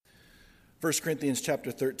1 Corinthians chapter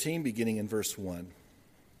 13, beginning in verse 1.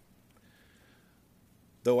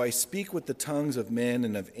 Though I speak with the tongues of men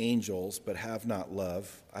and of angels, but have not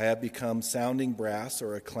love, I have become sounding brass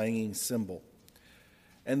or a clanging cymbal.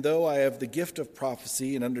 And though I have the gift of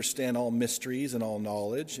prophecy and understand all mysteries and all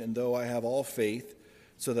knowledge, and though I have all faith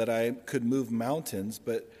so that I could move mountains,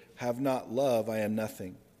 but have not love, I am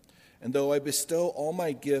nothing. And though I bestow all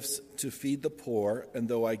my gifts to feed the poor, and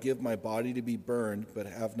though I give my body to be burned, but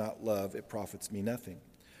have not love, it profits me nothing.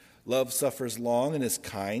 Love suffers long and is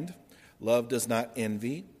kind. Love does not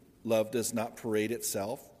envy. Love does not parade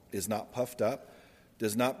itself, is not puffed up,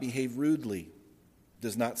 does not behave rudely,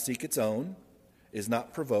 does not seek its own, is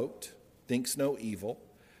not provoked, thinks no evil,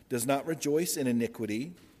 does not rejoice in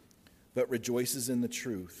iniquity, but rejoices in the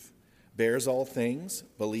truth, bears all things,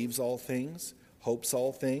 believes all things, hopes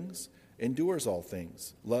all things, endures all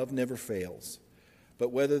things. Love never fails.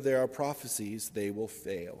 But whether there are prophecies, they will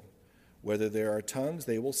fail. Whether there are tongues,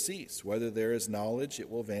 they will cease. Whether there is knowledge, it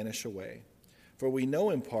will vanish away. For we know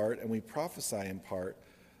in part, and we prophesy in part.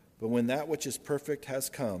 But when that which is perfect has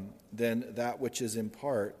come, then that which is in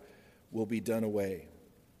part will be done away.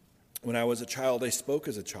 When I was a child, I spoke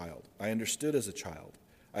as a child. I understood as a child.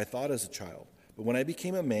 I thought as a child. But when I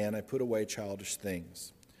became a man, I put away childish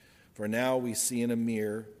things. For now we see in a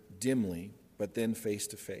mirror dimly, but then face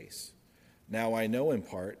to face. Now I know in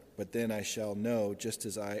part, but then I shall know just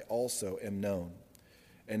as I also am known.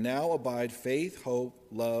 And now abide faith, hope,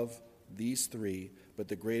 love, these three, but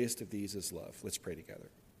the greatest of these is love. Let's pray together.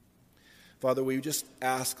 Father, we just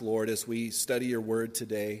ask, Lord, as we study your word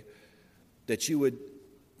today, that you would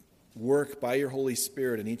work by your Holy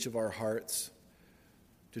Spirit in each of our hearts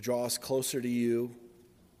to draw us closer to you,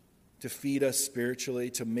 to feed us spiritually,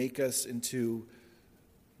 to make us into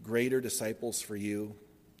greater disciples for you.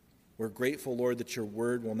 We're grateful, Lord, that your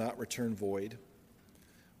word will not return void.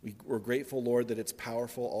 We're grateful, Lord, that it's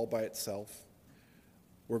powerful all by itself.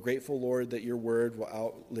 We're grateful, Lord, that your word will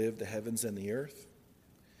outlive the heavens and the earth.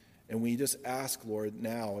 And we just ask, Lord,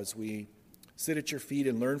 now as we sit at your feet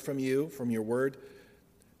and learn from you, from your word,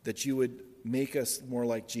 that you would make us more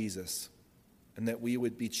like Jesus and that we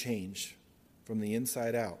would be changed from the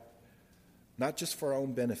inside out. Not just for our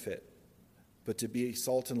own benefit, but to be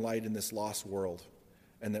salt and light in this lost world,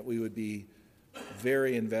 and that we would be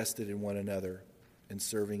very invested in one another and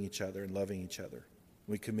serving each other and loving each other.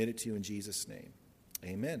 We commit it to you in Jesus' name.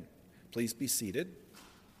 Amen. Please be seated.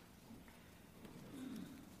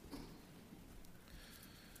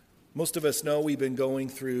 Most of us know we've been going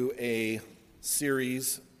through a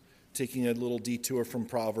series, taking a little detour from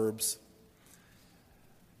Proverbs.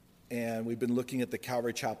 And we've been looking at the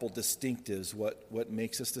Calvary Chapel distinctives, what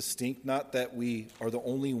makes us distinct. Not that we are the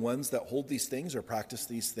only ones that hold these things or practice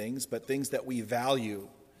these things, but things that we value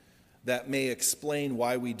that may explain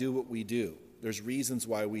why we do what we do. There's reasons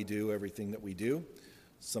why we do everything that we do.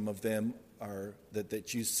 Some of them are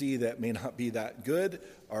that you see that may not be that good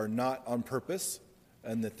are not on purpose.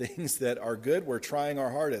 And the things that are good, we're trying our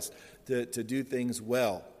hardest to do things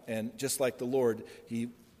well. And just like the Lord,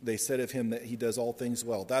 they said of him that he does all things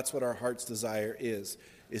well. That's what our heart's desire is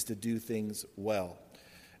to do things well.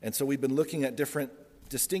 And so we've been looking at different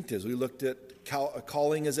distinctives. We looked at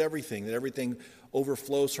calling is everything, that everything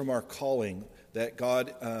overflows from our calling, that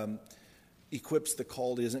God equips the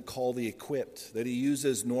called, he doesn't call the equipped, that he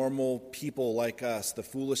uses normal people like us, the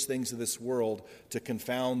foolish things of this world, to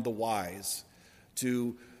confound the wise,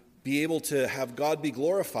 to be able to have God be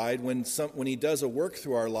glorified when he does a work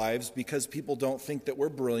through our lives, because people don't think that we're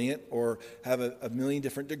brilliant or have a million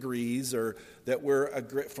different degrees or that we're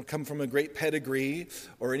come from a great pedigree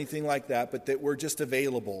or anything like that, but that we're just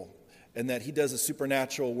available and that he does a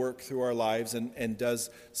supernatural work through our lives and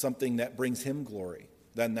does something that brings him glory.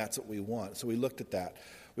 Then that's what we want. So we looked at that.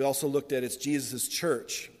 We also looked at it's Jesus'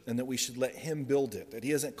 church and that we should let him build it. That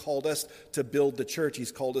he hasn't called us to build the church.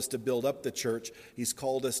 He's called us to build up the church. He's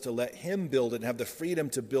called us to let him build it and have the freedom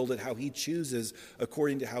to build it how he chooses,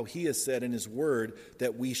 according to how he has said in his word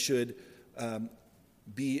that we should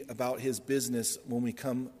be about his business when we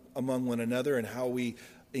come among one another and how we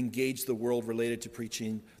engage the world related to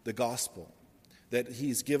preaching the gospel. That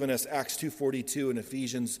he's given us Acts 2:42 and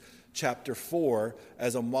Ephesians chapter 4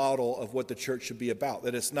 as a model of what the church should be about.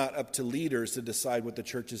 That it's not up to leaders to decide what the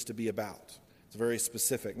church is to be about. It's very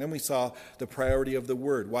specific. And then we saw the priority of the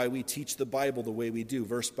word, why we teach the Bible the way we do,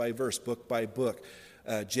 verse by verse, book by book,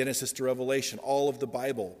 Genesis to Revelation, all of the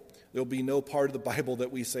Bible. There'll be no part of the Bible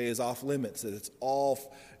that we say is off limits. That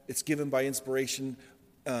it's given by inspiration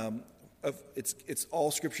it's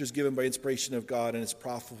all scripture is given by inspiration of God, and it's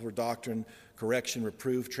profitable for doctrine, correction,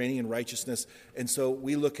 reproof, training in righteousness. And so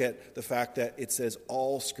we look at the fact that it says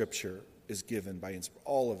all scripture is given by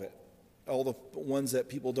all of it. All the ones that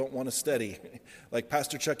people don't want to study. Like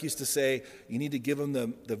Pastor Chuck used to say, you need to give them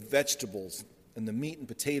the vegetables and the meat and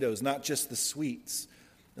potatoes, not just the sweets.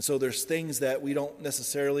 And so there's things that we don't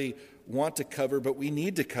necessarily want to cover, but we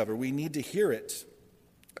need to cover. We need to hear it.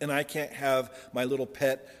 And I can't have my little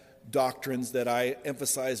pet doctrines that I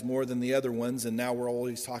emphasize more than the other ones, and now we're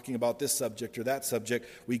always talking about this subject or that subject.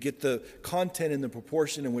 We get the content in the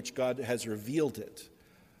proportion in which God has revealed it,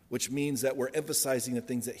 which means that we're emphasizing the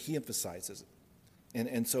things that he emphasizes.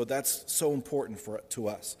 And so that's so important to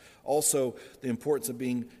us. Also, the importance of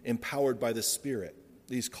being empowered by the Spirit.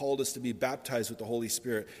 He's called us to be baptized with the Holy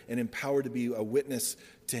Spirit and empowered to be a witness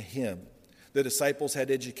to him. The disciples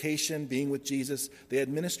had education, being with Jesus. They had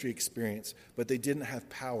ministry experience, but they didn't have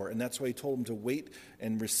power. And that's why he told them to wait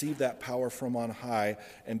and receive that power from on high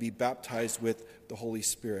and be baptized with the Holy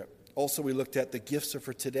Spirit. Also, we looked at the gifts are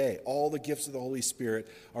for today. All the gifts of the Holy Spirit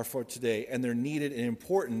are for today, and they're needed and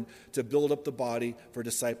important to build up the body for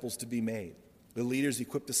disciples to be made. The leaders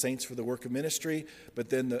equip the saints for the work of ministry, but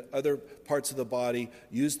then the other parts of the body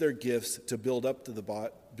use their gifts to build up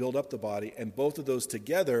the body, and both of those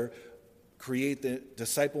together create the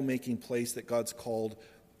disciple-making place that God's called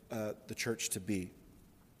the church to be.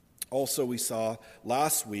 Also,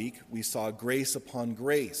 last week, we saw grace upon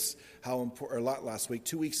grace. Last week,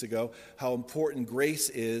 2 weeks ago, how important grace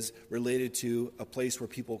is related to a place where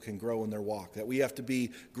people can grow in their walk. That we have to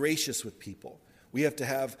be gracious with people. We have to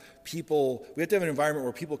have an environment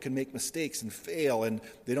where people can make mistakes and fail, and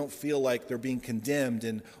they don't feel like they're being condemned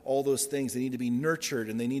and all those things. They need to be nurtured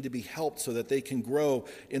and they need to be helped so that they can grow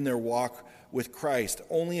in their walk with Christ.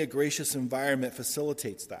 Only a gracious environment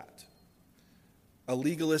facilitates that. A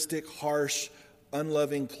legalistic, harsh,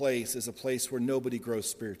 unloving place is a place where nobody grows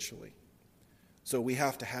spiritually. So we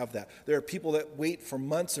have to have that. There are people that wait for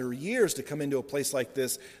months or years to come into a place like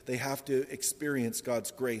this. They have to experience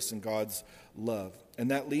God's grace and God's love.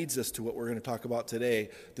 And that leads us to what we're going to talk about today,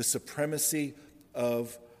 the supremacy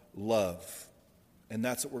of love. And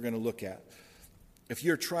that's what we're going to look at. If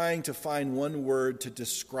you're trying to find one word to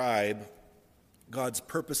describe God's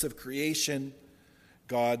purpose of creation,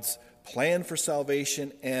 God's plan for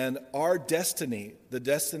salvation, and our destiny, the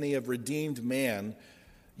destiny of redeemed man,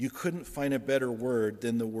 you couldn't find a better word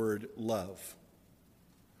than the word love.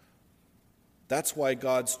 That's why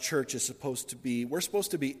God's church is we're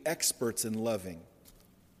supposed to be experts in loving.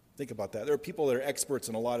 Think about that. There are people that are experts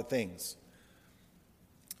in a lot of things.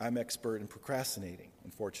 I'm expert in procrastinating,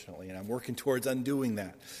 unfortunately, and I'm working towards undoing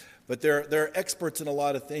that. But there are experts in a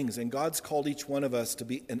lot of things, and God's called each one of us to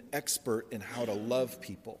be an expert in how to love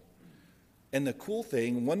people. And the cool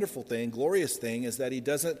thing, wonderful thing, glorious thing is that he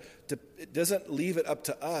doesn't leave it up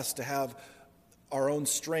to us to have our own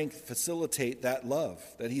strength facilitate that love,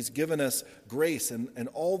 that he's given us grace and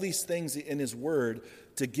all these things in his word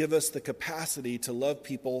to give us the capacity to love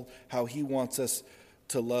people how he wants us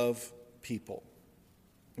to love people.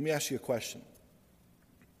 Let me ask you a question.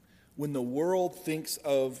 When the world thinks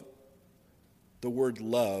of the word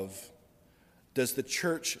love, does the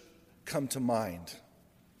church come to mind?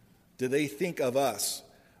 Do they think of us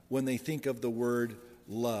when they think of the word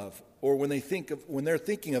love? Or when they're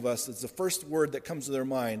thinking of us, it's the first word that comes to their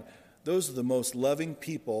mind. Those are the most loving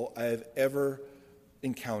people I have ever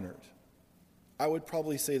encountered. I would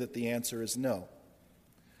probably say that the answer is no.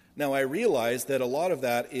 Now, I realize that a lot of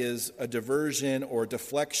that is a diversion or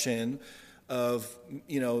deflection of,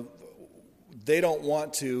 they don't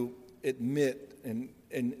want to admit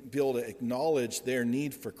and be able to acknowledge their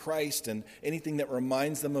need for Christ, and anything that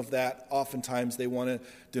reminds them of that, oftentimes they want to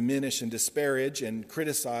diminish and disparage and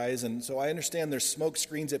criticize. And so I understand there's smoke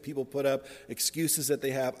screens that people put up, excuses that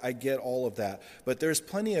they have. I get all of that. But there's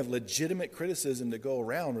plenty of legitimate criticism to go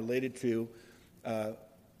around related to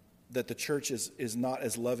that the church is not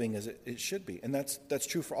as loving as it should be. And that's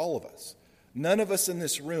true for all of us. None of us in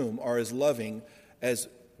this room are as loving as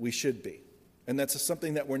we should be. And that's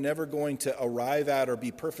something that we're never going to arrive at or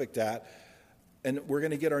be perfect at. And we're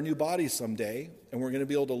going to get our new bodies someday, and we're going to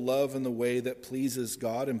be able to love in the way that pleases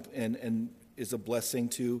God and is a blessing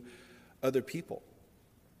to other people.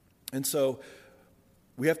 And so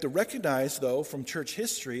we have to recognize, though, from church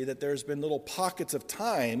history that there's been little pockets of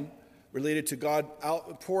time related to God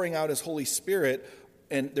pouring out his Holy Spirit,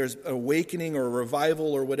 and there's an awakening or a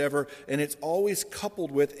revival or whatever, and it's always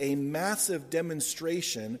coupled with a massive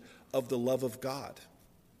demonstration of the love of God.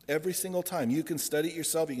 Every single time. You can study it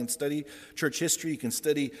yourself. You can study church history. You can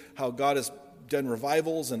study how God has done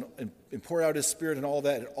revivals and poured out his Spirit and all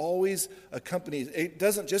that. It always accompanies, it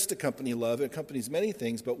doesn't just accompany love, it accompanies many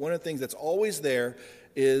things, but one of the things that's always there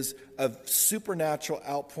is a supernatural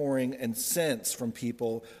outpouring and sense from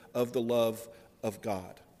people of the love of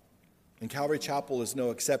God. And Calvary Chapel is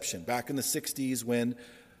no exception. Back in the 60s when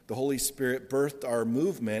the Holy Spirit birthed our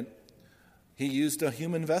movement, he used a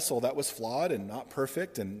human vessel that was flawed and not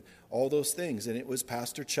perfect and all those things. And it was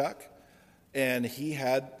Pastor Chuck. And he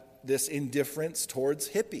had this indifference towards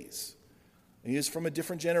hippies. He was from a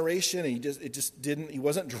different generation. And he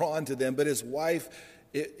wasn't drawn to them. But his wife,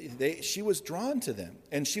 she was drawn to them.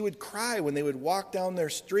 And she would cry when they would walk down their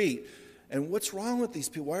street. And what's wrong with these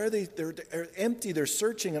people? Why are they're empty, they're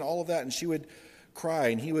searching and all of that. And she would cry.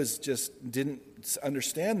 And he didn't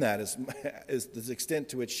understand that as the extent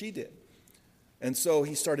to which she did. And so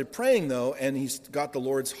he started praying, though, and he got the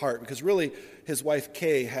Lord's heart, because really his wife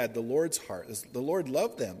Kay had the Lord's heart. The Lord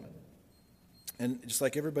loved them, and just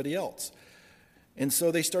like everybody else. And so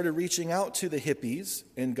they started reaching out to the hippies,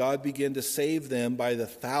 and God began to save them by the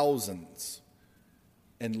thousands.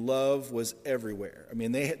 And love was everywhere. I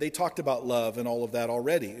mean, they talked about love and all of that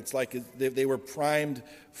already. It's like they were primed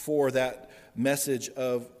for that message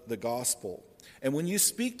of the gospel. And when you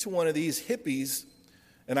speak to one of these hippies,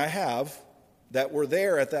 and I have, that were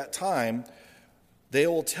there at that time, they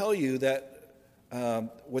will tell you that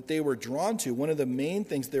what they were drawn to, one of the main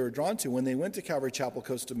things they were drawn to when they went to Calvary Chapel,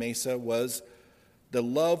 Costa Mesa, was the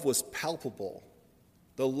love was palpable.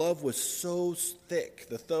 The love was so thick.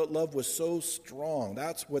 The love was so strong.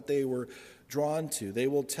 That's what they were drawn to. They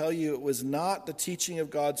will tell you it was not the teaching of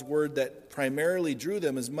God's word that primarily drew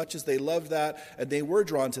them, as much as they loved that, and they were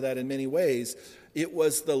drawn to that in many ways. It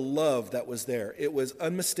was the love that was there. It was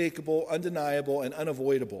unmistakable, undeniable, and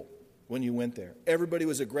unavoidable when you went there. Everybody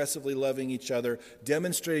was aggressively loving each other,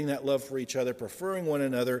 demonstrating that love for each other, preferring one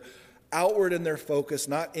another, outward in their focus,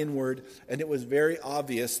 not inward, and it was very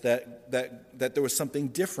obvious that there was something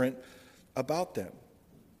different about them.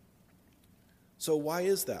 So why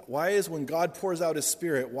is that? Why is when God pours out his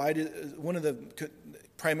Spirit, one of the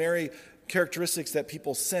primary characteristics that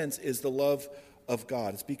people sense is the love of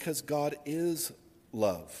God? It's because God is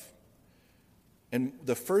love. And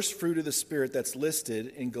the first fruit of the Spirit that's listed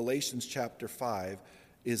in Galatians chapter 5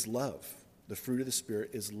 is love. The fruit of the Spirit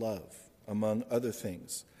is love, among other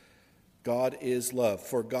things. God is love.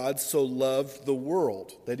 For God so loved the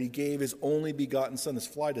world that he gave his only begotten Son. This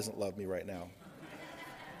fly doesn't love me right now.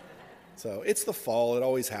 So it's the fall. It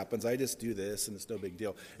always happens. I just do this, and it's no big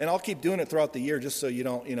deal. And I'll keep doing it throughout the year just so you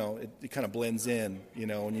don't, it kind of blends in,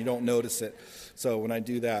 and you don't notice it. So when I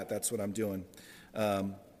do that, that's what I'm doing.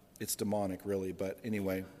 It's demonic, really. But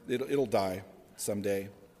anyway, it'll die someday,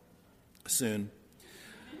 soon.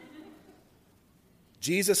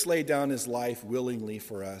 Jesus laid down his life willingly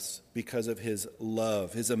for us because of his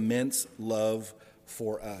love, his immense love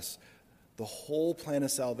for us. The whole plan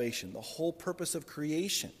of salvation, the whole purpose of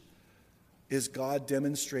creation is God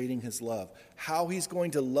demonstrating his love. How he's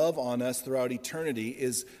going to love on us throughout eternity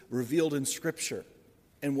is revealed in Scripture.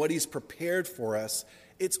 And what he's prepared for us,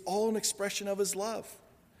 it's all an expression of his love.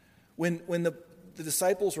 When the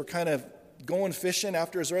disciples were kind of going fishing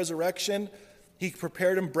after his resurrection, he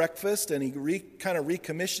prepared them breakfast, and he kind of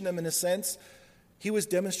recommissioned them in a sense. He was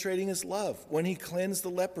demonstrating his love. When he cleansed the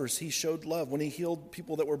lepers, he showed love. When he healed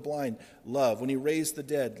people that were blind, love. When he raised the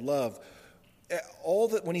dead, love.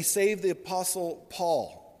 When he saved the apostle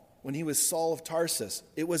Paul, when he was Saul of Tarsus,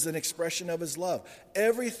 it was an expression of his love.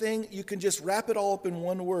 Everything, you can just wrap it all up in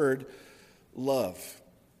one word, love.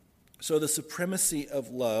 So the supremacy of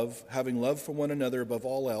love, having love for one another above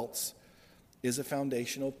all else, is a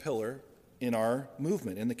foundational pillar in our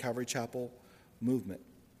movement, in the Calvary Chapel movement.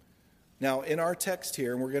 Now, in our text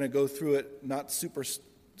here, and we're going to go through it not super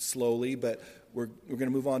slowly, but we're going to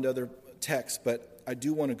move on to other texts, but I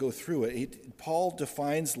do want to go through it. Paul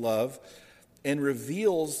defines love and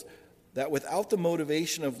reveals that without the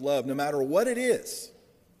motivation of love, no matter what it is,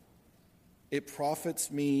 it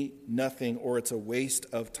profits me nothing, or it's a waste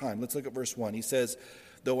of time. Let's look at verse 1. He says,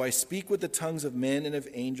 "Though I speak with the tongues of men and of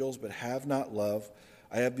angels, but have not love,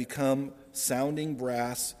 I have become sounding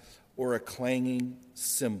brass or a clanging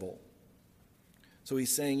cymbal." So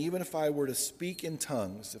he's saying, even if I were to speak in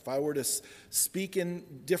tongues, if I were to speak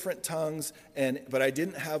in different tongues, but I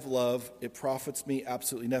didn't have love, it profits me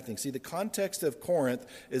absolutely nothing. See, the context of Corinth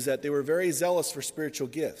is that they were very zealous for spiritual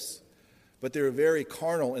gifts, but they were very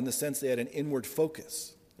carnal in the sense they had an inward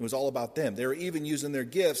focus. It was all about them. They were even using their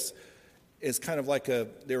gifts as kind of like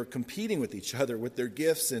they were competing with each other with their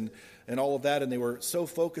gifts and all of that, and they were so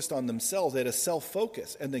focused on themselves. They had a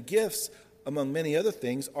self-focus, and the gifts, among many other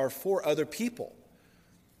things, are for other people.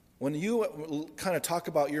 When you kind of talk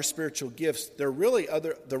about your spiritual gifts, they're really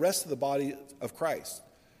the rest of the body of Christ.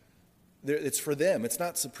 It's for them. It's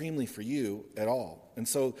not supremely for you at all. And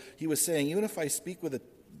so he was saying, even if I speak with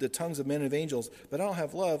the tongues of men and of angels, but I don't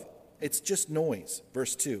have love, it's just noise.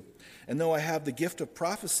 Verse 2. And though I have the gift of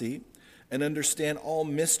prophecy and understand all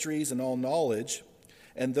mysteries and all knowledge,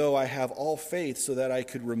 and though I have all faith so that I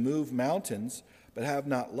could remove mountains, but have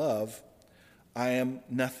not love, I am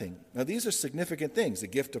nothing. Now, these are significant things. The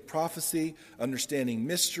gift of prophecy, understanding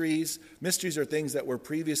mysteries. Mysteries are things that were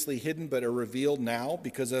previously hidden but are revealed now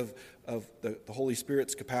because of the Holy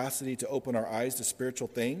Spirit's capacity to open our eyes to spiritual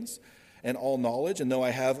things. And all knowledge. And though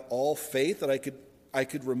I have all faith that I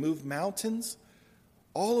could remove mountains,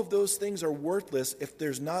 all of those things are worthless if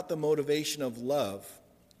there's not the motivation of love.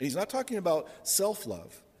 And he's not talking about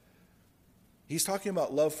self-love. He's talking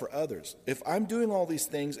about love for others. If I'm doing all these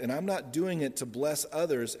things and I'm not doing it to bless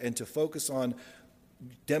others and to focus on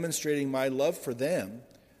demonstrating my love for them,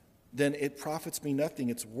 then it profits me nothing.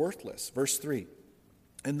 It's worthless. Verse 3.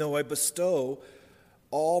 And though I bestow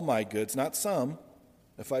all my goods, not some,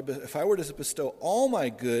 if I were to bestow all my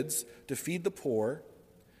goods to feed the poor,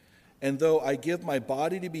 and though I give my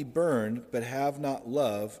body to be burned but have not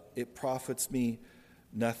love, it profits me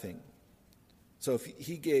nothing. So if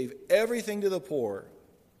he gave everything to the poor,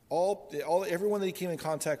 everyone that he came in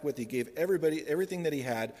contact with, he gave everybody everything that he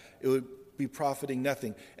had, it would be profiting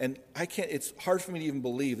nothing. And it's hard for me to even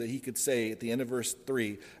believe that he could say at the end of verse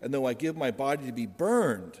 3, and though I give my body to be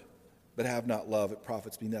burned but have not love, it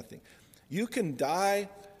profits me nothing. You can die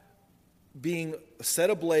being set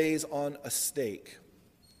ablaze on a stake.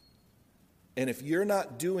 And if you're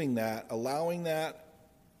not doing that, allowing that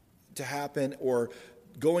to happen, or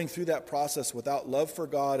going through that process without love for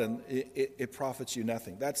God, and it profits you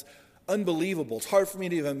nothing. That's unbelievable. It's hard for me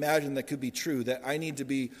to even imagine that could be true, that I need to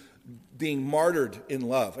be being martyred in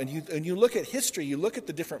love. And you look at history, you look at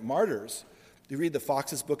the different martyrs. You read the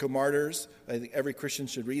Fox's Book of Martyrs. I think every Christian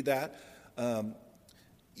should read that.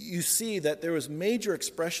 You see that there was major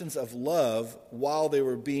expressions of love while they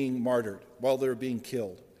were being martyred, while they were being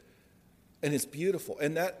killed. And it's beautiful.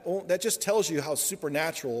 And that just tells you how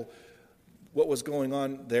supernatural what was going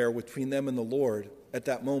on there between them and the Lord at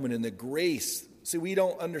that moment, and the grace. See, we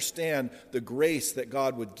don't understand the grace that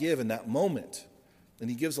God would give in that moment. And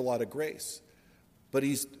he gives a lot of grace. But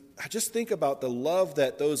just think about the love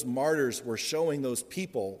that those martyrs were showing those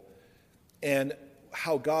people, and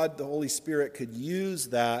how God, the Holy Spirit, could use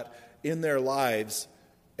that in their lives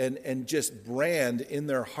and just brand in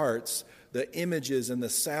their hearts the images and the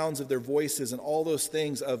sounds of their voices and all those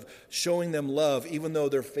things of showing them love, even though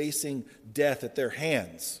they're facing death at their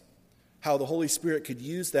hands. How the Holy Spirit could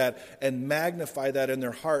use that and magnify that in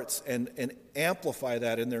their hearts and amplify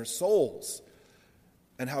that in their souls.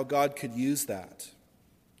 And how God could use that.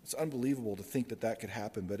 It's unbelievable to think that could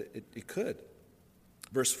happen, but it could.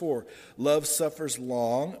 Verse 4, love suffers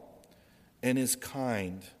long and is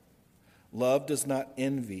kind. Love does not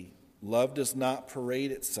envy. Love does not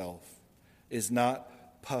parade itself, is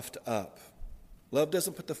not puffed up. Love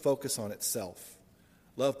doesn't put the focus on itself.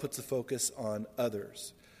 Love puts the focus on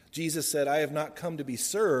others. Jesus said, I have not come to be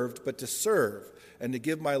served, but to serve, and to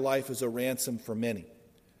give my life as a ransom for many.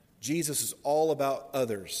 Jesus is all about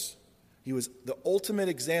others. He was the ultimate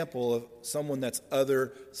example of someone that's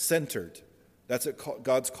other-centered. That's what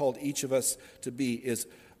God's called each of us to be, is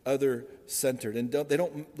other-centered. And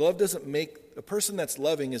love doesn't make, a person that's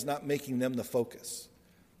loving is not making them the focus.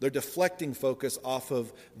 They're deflecting focus off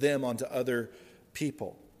of them onto other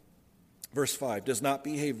people. Verse 5, does not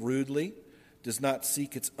behave rudely, does not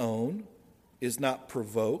seek its own, is not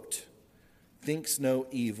provoked, thinks no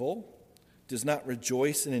evil, does not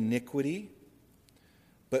rejoice in iniquity,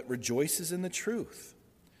 but rejoices in the truth,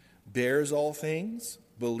 bears all things,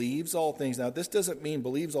 believes all things. Now, this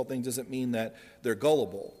believes all things doesn't mean that they're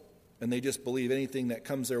gullible and they just believe anything that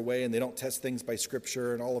comes their way and they don't test things by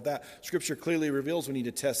Scripture and all of that. Scripture clearly reveals we need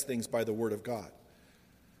to test things by the Word of God.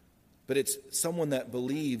 But it's someone that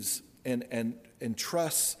believes and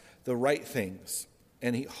trusts the right things,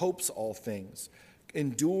 and he hopes all things,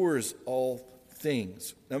 endures all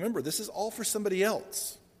things. Now remember, this is all for somebody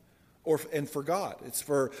else and for God. It's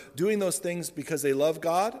for doing those things because they love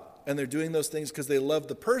God, and they're doing those things because they love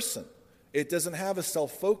the person. It doesn't have a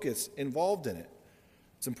self-focus involved in it.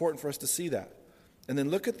 It's important for us to see that. And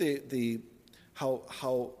then look at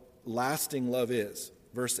how lasting love is.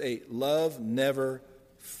 Verse 8, love never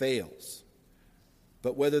fails.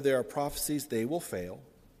 But whether there are prophecies, they will fail.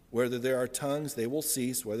 Whether there are tongues, they will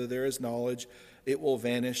cease. Whether there is knowledge, it will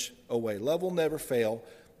vanish away. Love will never fail,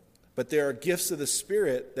 But there are gifts of the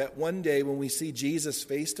Spirit that one day when we see Jesus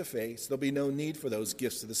face to face, there'll be no need for those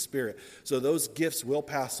gifts of the Spirit. So those gifts will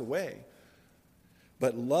pass away.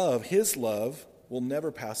 But love, his love, will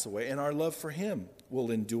never pass away, and our love for him will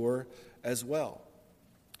endure as well.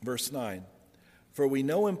 Verse 9, for we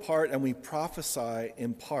know in part and we prophesy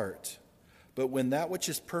in part. But when that which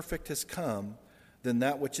is perfect has come, then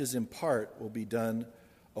that which is in part will be done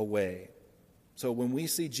away. So when we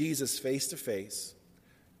see Jesus face to face,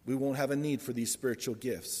 we won't have a need for these spiritual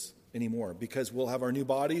gifts anymore because we'll have our new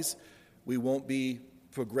bodies. We won't be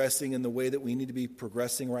progressing in the way that we need to be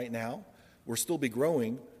progressing right now. We'll still be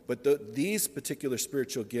growing, but these particular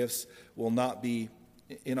spiritual gifts will not be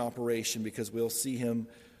in operation because we'll see him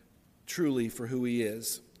truly for who he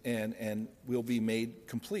is, and we'll be made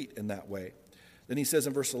complete in that way. Then he says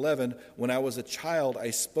in verse 11, when I was a child, I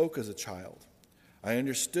spoke as a child. I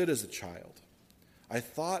understood as a child. I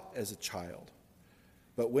thought as a child.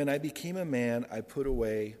 But when I became a man, I put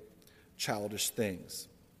away childish things.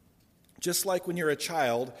 Just like when you're a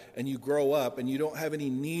child and you grow up and you don't have any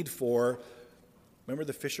need for, remember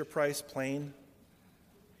the Fisher-Price plane?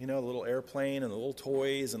 You know, the little airplane and the little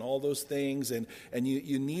toys and all those things, and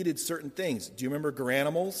you needed certain things. Do you remember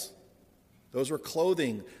Garanimals? Those were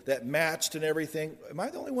clothing that matched and everything. Am I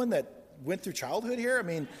the only one that went through childhood here? I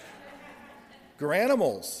mean,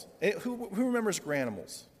 Garanimals. Who remembers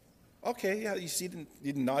Garanimals? Okay, yeah, you see, you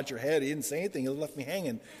didn't nod your head. You didn't say anything. You left me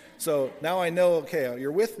hanging. So now I know, okay,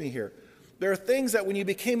 you're with me here. There are things that when you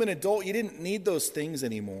became an adult, you didn't need those things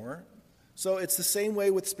anymore. So it's the same way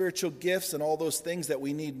with spiritual gifts and all those things that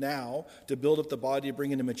we need now to build up the body, to bring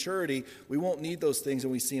into maturity. We won't need those things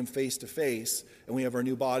when we see him face to face and we have our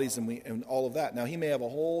new bodies and all of that. Now, he may have a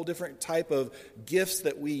whole different type of gifts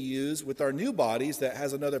that we use with our new bodies that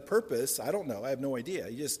has another purpose. I don't know. I have no idea.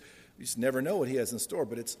 You just never know what he has in store,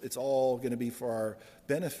 but it's all going to be for our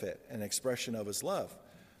benefit and expression of his love.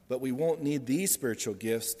 But we won't need these spiritual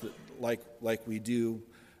gifts like we do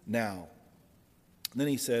now. And then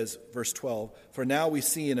he says, verse 12, for now we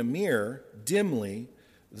see in a mirror dimly,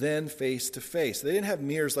 then face to face. They didn't have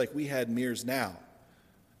mirrors like we had mirrors now,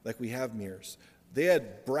 like we have mirrors. They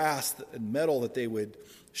had brass and metal that they would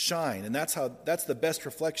shine, and that's the best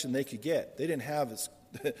reflection they could get. They didn't have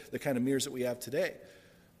the kind of mirrors that we have today.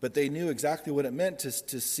 But they knew exactly what it meant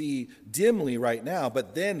to see dimly right now,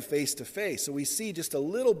 but then face to face. So we see just a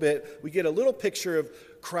little bit, we get a little picture of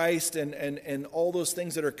Christ and all those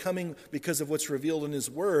things that are coming because of what's revealed in his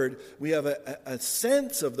word. We have a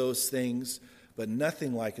sense of those things, but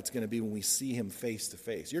nothing like it's going to be when we see him face to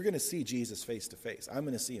face. You're going to see Jesus face to face. I'm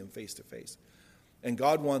going to see him face to face. And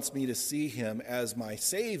God wants me to see him as my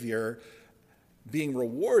Savior, being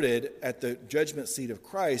rewarded at the judgment seat of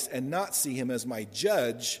Christ, and not see him as my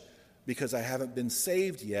judge because I haven't been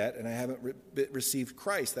saved yet and I haven't received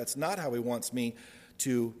Christ. That's not how he wants me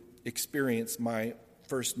to experience my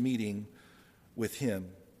first meeting with him.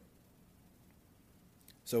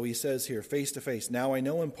 So he says here, face to face, now I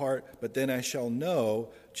know in part, but then I shall know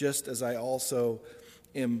just as I also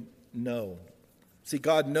am known. See,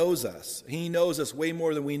 God knows us. He knows us way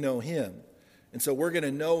more than we know him. And so we're going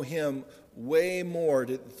to know him way more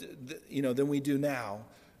than we do now,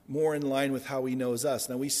 more in line with how he knows us.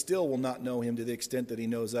 Now, we still will not know him to the extent that he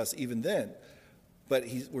knows us even then, but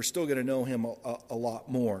we're still going to know him a lot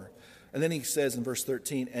more. And then he says in verse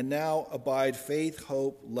 13, and now abide faith,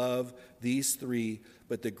 hope, love, these three,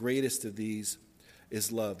 but the greatest of these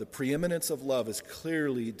is love. The preeminence of love is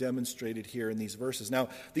clearly demonstrated here in these verses. Now,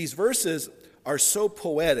 these verses are so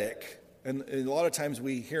poetic. And a lot of times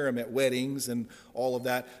we hear them at weddings and all of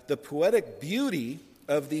that. The poetic beauty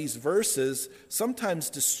of these verses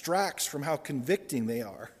sometimes distracts from how convicting they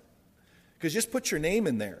are. Because just put your name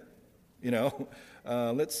in there,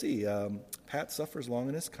 Let's see. Pat suffers long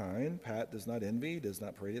and is kind. Pat does not envy, does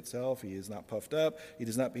not parade itself. He is not puffed up. He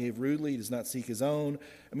does not behave rudely. He does not seek his own.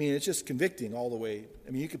 I mean, it's just convicting all the way.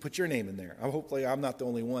 I mean, you could put your name in there. Hopefully I'm not the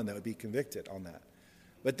only one that would be convicted on that.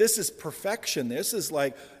 But this is perfection. This is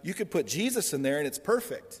like, you could put Jesus in there and it's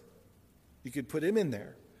perfect. You could put him in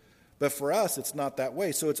there. But for us, it's not that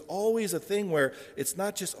way. So it's always a thing where it's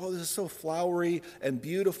not just, oh, this is so flowery and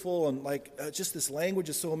beautiful and just this language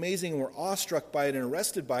is so amazing and we're awestruck by it and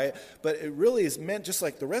arrested by it. But it really is meant, just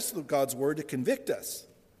like the rest of God's word, to convict us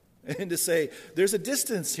and to say, there's a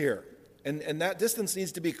distance here. And that distance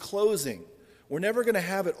needs to be closing. We're never going to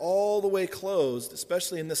have it all the way closed,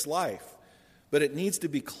 especially in this life. But it needs to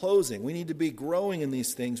be closing. We need to be growing in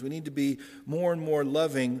these things. We need to be more and more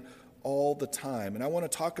loving all the time. And I want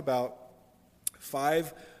to talk about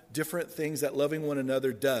 5 different things that loving one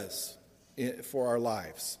another does for our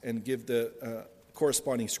lives and give the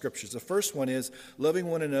corresponding scriptures. The first one is loving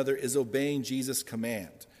one another is obeying Jesus'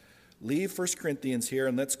 command. Leave 1 Corinthians here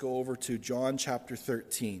and let's go over to John chapter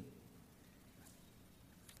 13.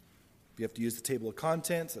 If you have to use the table of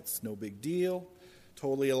contents, that's no big deal.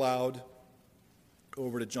 Totally allowed. Go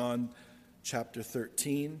over to John chapter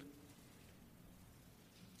 13.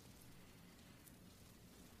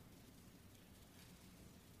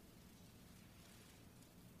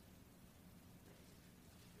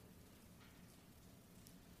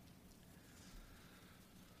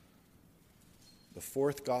 The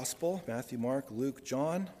fourth gospel, Matthew, Mark, Luke,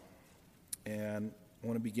 John, and I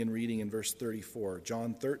want to begin reading in verse 34.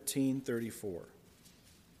 John 13:34.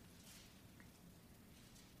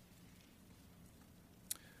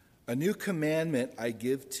 A new commandment I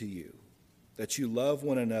give to you, that you love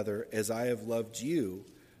one another as I have loved you,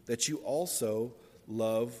 that you also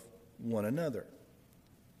love one another.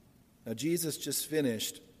 Now Jesus just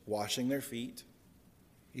finished washing their feet.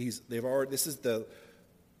 This is the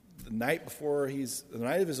night before the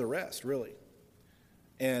night of his arrest, really.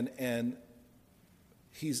 And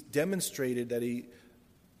he's demonstrated that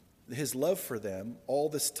his love for them all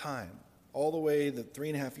this time, all the way the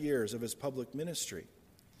 3.5 years of his public ministry.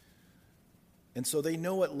 And so they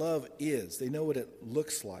know what love is. They know what it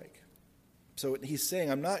looks like. So he's saying,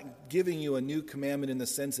 I'm not giving you a new commandment in the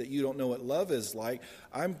sense that you don't know what love is like.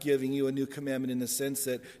 I'm giving you a new commandment in the sense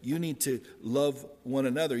that you need to love one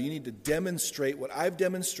another. You need to demonstrate what I've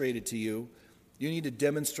demonstrated to you. You need to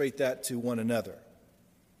demonstrate that to one another.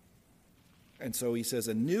 And so he says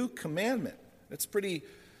a new commandment. It's pretty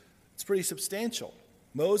substantial.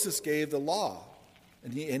 Moses gave the law,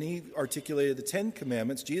 and he articulated the 10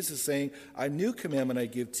 commandments. Jesus is saying, a new commandment I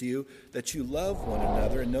give to you, that you love one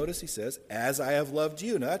another. And notice he says, as I have loved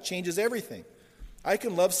you. Now that changes everything. I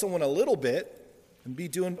can love someone a little bit and be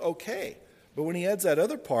doing okay. But when he adds that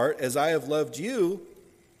other part, as I have loved you,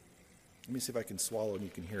 let me see if I can swallow and you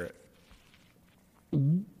can hear it.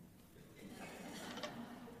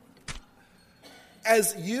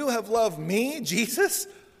 As you have loved me, Jesus?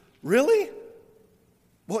 Really?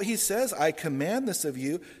 Well, he says, I command this of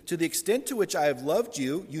you, to the extent to which I have loved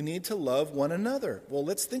you, you need to love one another. Well,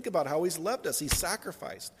 let's think about how he's loved us. He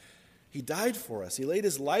sacrificed. He died for us. He laid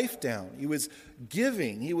his life down. He was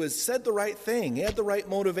giving. He said the right thing. He had the right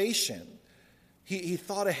motivation. He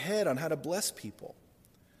thought ahead on how to bless people.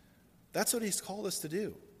 That's what he's called us to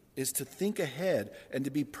do, is to think ahead and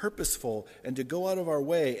to be purposeful and to go out of our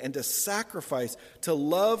way and to sacrifice, to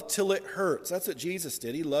love till it hurts. That's what Jesus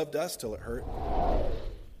did. He loved us till it hurt.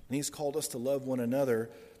 And he's called us to love one another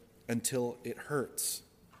until it hurts.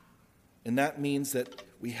 And that means that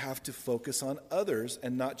we have to focus on others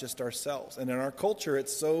and not just ourselves. And in our culture,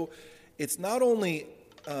 it's not only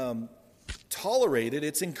tolerated,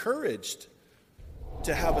 it's encouraged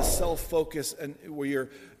to have a self-focus and where you're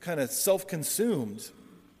kind of self-consumed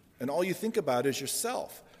and all you think about is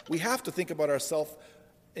yourself. We have to think about ourselves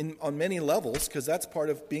on many levels, because that's part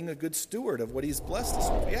of being a good steward of what he's blessed us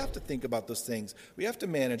with. We have to think about those things. We have to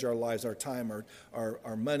manage our lives, our time,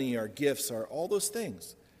 our money, our gifts, all those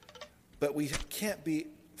things. But we can't be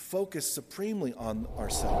focused supremely on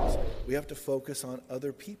ourselves. We have to focus on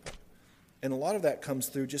other people. And a lot of that comes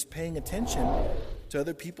through just paying attention to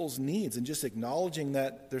other people's needs and just acknowledging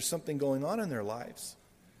that there's something going on in their lives.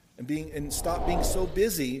 And stop being so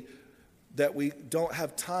busy that we don't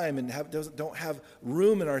have time and don't have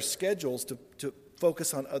room in our schedules to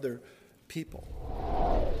focus on other people.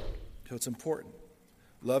 So it's important.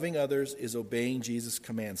 Loving others is obeying Jesus'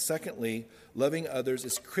 commands. Secondly, loving others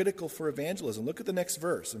is critical for evangelism. Look at the next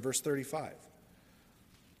verse, in verse 35.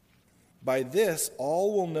 By this,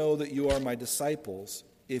 all will know that you are my disciples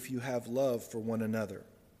if you have love for one another.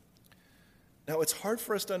 Now, it's hard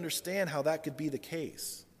for us to understand how that could be the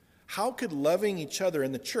case. How could loving each other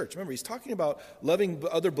in the church, remember, he's talking about loving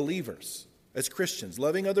other believers as Christians,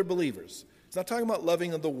 loving other believers. He's not talking about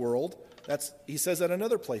loving the world. He says that in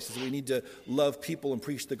other places. We need to love people and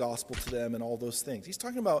preach the gospel to them and all those things. He's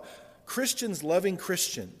talking about Christians loving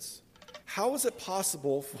Christians. How is it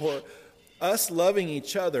possible for us loving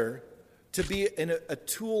each other to be a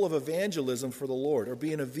tool of evangelism for the Lord, or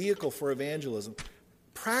be in a vehicle for evangelism?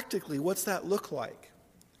 Practically, what's that look like?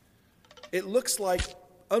 It looks like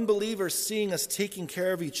unbelievers seeing us taking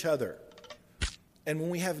care of each other. And when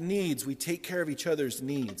we have needs, we take care of each other's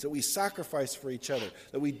needs, that we sacrifice for each other,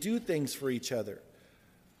 that we do things for each other,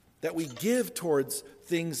 that we give towards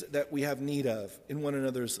things that we have need of in one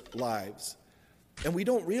another's lives. And we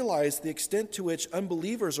don't realize the extent to which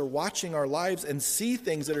unbelievers are watching our lives and see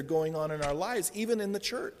things that are going on in our lives, even in the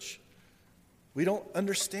church. We don't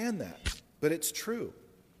understand that, but it's true.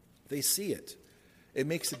 They see it. It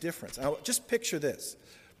makes a difference. Now, just picture this.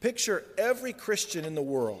 Picture every Christian in the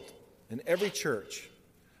world, in every church,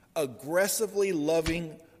 aggressively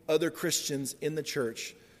loving other Christians in the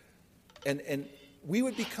church. And we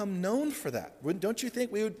would become known for that. Don't you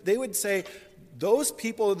think? They would say, those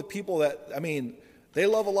people are the people that, they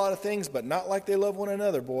love a lot of things, but not like they love one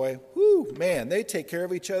another, boy. Whoo, man, they take care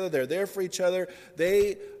of each other. They're there for each other.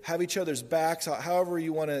 They have each other's backs, however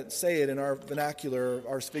you want to say it in our vernacular,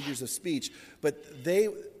 our figures of speech. But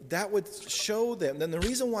that would show them. And the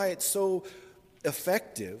reason why it's so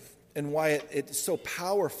effective and why it's so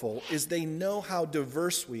powerful is they know how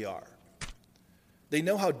diverse we are. They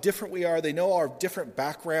know how different we are. They know our different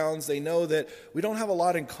backgrounds. They know that we don't have a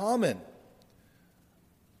lot in common.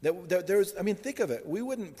 Think of it. We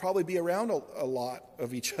wouldn't probably be around a lot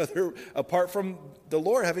of each other apart from the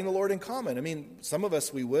Lord, having the Lord in common. Some of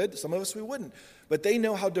us we would, some of us we wouldn't. But they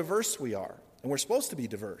know how diverse we are. And we're supposed to be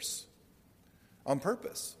diverse on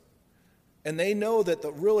purpose. And they know that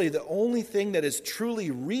the only thing that is truly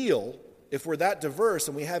real, if we're that diverse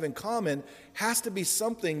and we have in common, has to be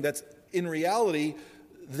something that's in reality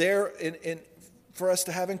there for us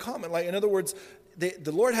to have in common. Like, in other words,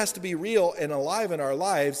 the Lord has to be real and alive in our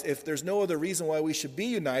lives if there's no other reason why we should be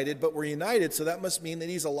united, but we're united, so that must mean that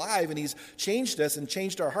He's alive and He's changed us and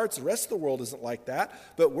changed our hearts. The rest of the world isn't like that,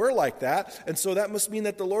 but we're like that, and so that must mean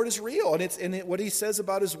that the Lord is real, and what He says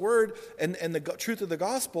about His Word and the truth of the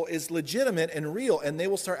gospel is legitimate and real, and they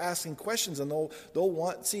will start asking questions, and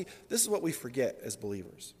see, this is what we forget as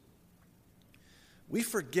believers. We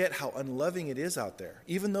forget how unloving it is out there,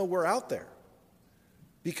 even though we're out there.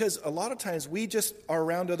 Because a lot of times we just are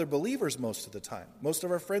around other believers most of the time. Most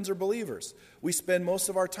of our friends are believers. We spend most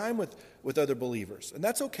of our time with other believers. And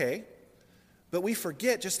that's okay. But we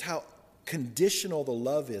forget just how conditional the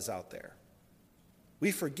love is out there.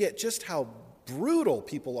 We forget just how brutal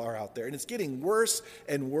people are out there. And it's getting worse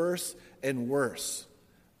and worse and worse.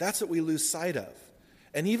 That's what we lose sight of.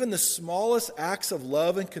 And even the smallest acts of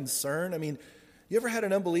love and concern, you ever had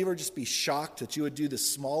an unbeliever just be shocked that you would do the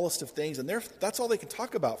smallest of things, and that's all they can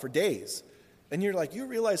talk about for days? And you're like, you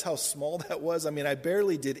realize how small that was? I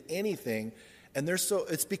barely did anything, and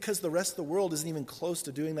it's because the rest of the world isn't even close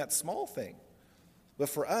to doing that small thing. But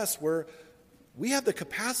for us, we have the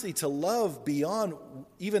capacity to love beyond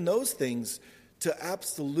even those things, to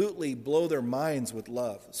absolutely blow their minds with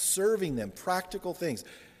love, serving them, practical things.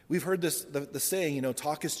 We've heard this, the saying,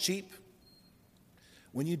 talk is cheap.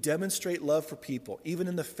 When you demonstrate love for people, even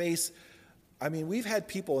in the face, we've had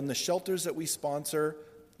people in the shelters that we sponsor,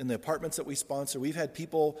 in the apartments that we sponsor, we've had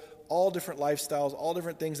people, all different lifestyles, all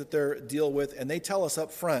different things that they deal with, and they tell us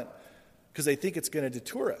up front because they think it's going to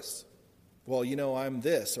deter us. Well, I'm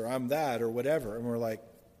this or I'm that or whatever. And we're like,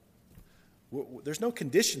 there's no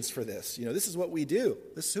conditions for this. This is what we do.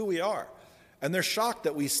 This is who we are. And they're shocked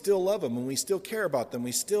that we still love them and we still care about them.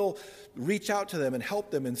 We still reach out to them and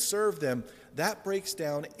help them and serve them. That breaks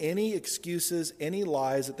down any excuses, any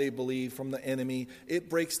lies that they believe from the enemy.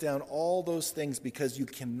 It breaks down all those things because you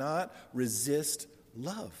cannot resist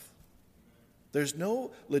love. There's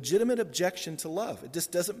no legitimate objection to love. It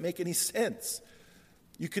just doesn't make any sense.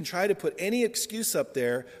 You can try to put any excuse up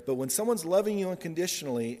there, but when someone's loving you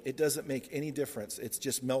unconditionally, it doesn't make any difference. It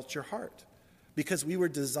just melts your heart. Because we were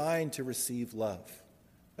designed to receive love.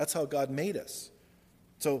 That's how God made us.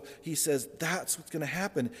 So He says that's what's going to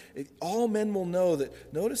happen. All men will know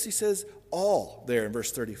that. Notice He says all there in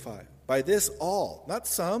verse 35. By this all, not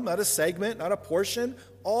some, not a segment, not a portion,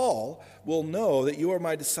 all will know that you are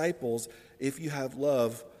my disciples if you have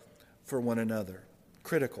love for one another.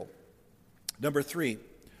 Critical. Number 3,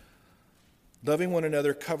 loving one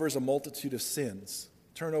another covers a multitude of sins.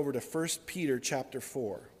 Turn over to 1 Peter chapter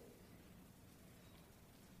 4.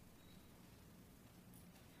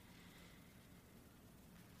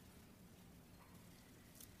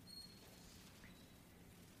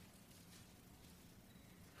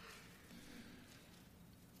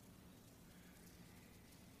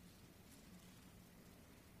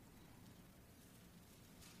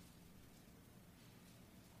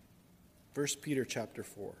 1 Peter chapter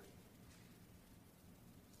 4.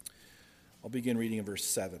 I'll begin reading in verse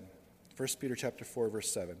 7. 1 Peter chapter 4,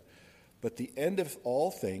 verse 7. But the end of all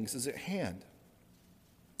things is at hand.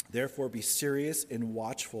 Therefore be serious and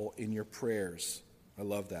watchful in your prayers. I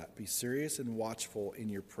love that. Be serious and watchful in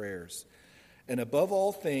your prayers. And above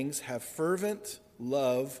all things, have fervent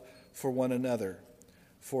love for one another,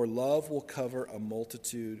 for love will cover a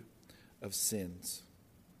multitude of sins.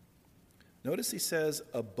 Notice he says,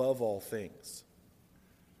 above all things.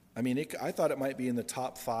 I thought it might be in the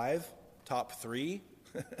top 5, top 3.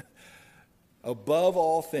 Above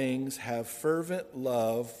all things, have fervent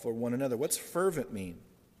love for one another. What's fervent mean?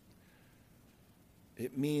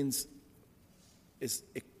 It means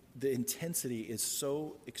the intensity is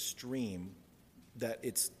so extreme that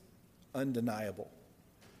it's undeniable.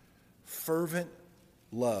 Fervent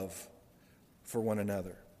love for one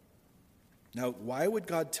another. Now, why would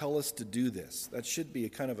God tell us to do this? That should be a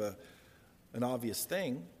kind of an obvious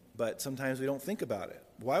thing, but sometimes we don't think about it.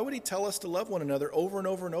 Why would he tell us to love one another over and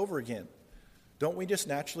over and over again? Don't we just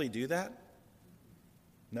naturally do that?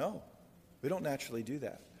 No, we don't naturally do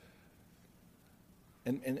that.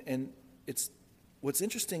 And it's what's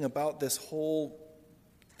interesting about this whole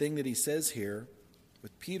thing that he says here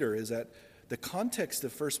with Peter is that the context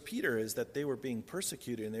of 1 Peter is that they were being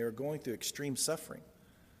persecuted and they were going through extreme suffering.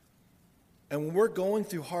 And when we're going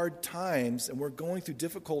through hard times and we're going through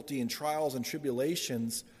difficulty and trials and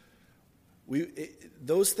tribulations,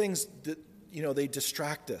 those things, they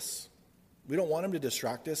distract us. We don't want them to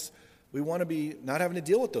distract us. We want to be not having to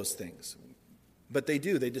deal with those things. But they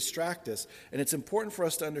do. They distract us. And it's important for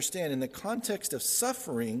us to understand in the context of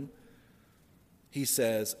suffering, he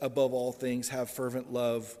says, above all things, have fervent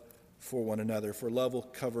love for one another, for love will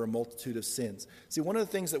cover a multitude of sins. See, one of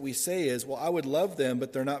the things that we say is, well, I would love them,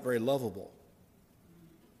 but they're not very lovable.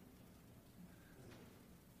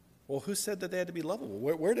 Well, who said that they had to be lovable?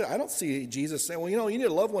 I don't see Jesus saying, well, you need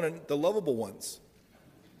to love the lovable ones.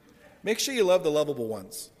 Make sure you love the lovable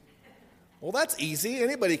ones. Well, that's easy.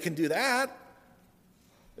 Anybody can do that.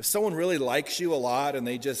 If someone really likes you a lot and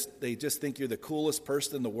they just think you're the coolest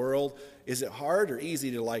person in the world, is it hard or easy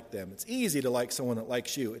to like them? It's easy to like someone that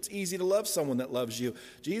likes you. It's easy to love someone that loves you.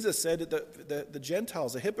 Jesus said that the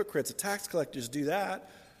Gentiles, the hypocrites, the tax collectors do that.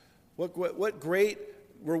 What great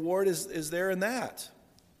reward is there in that?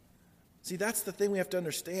 See, that's the thing we have to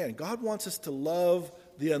understand. God wants us to love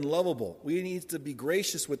the unlovable. We need to be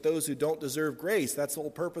gracious with those who don't deserve grace. That's the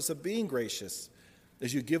whole purpose of being gracious,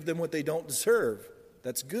 is you give them what they don't deserve.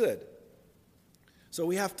 That's good. So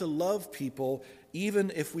we have to love people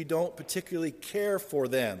even if we don't particularly care for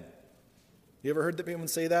them. You ever heard anyone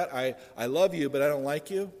say that? I love you, but I don't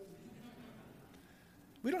like you?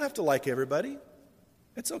 We don't have to like everybody.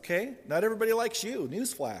 It's okay. Not everybody likes you.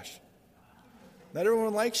 Newsflash. Not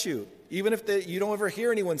everyone likes you. Even if you don't ever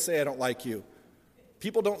hear anyone say, I don't like you.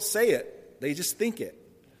 People don't say it. They just think it.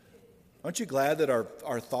 Aren't you glad that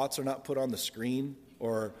our thoughts are not put on the screen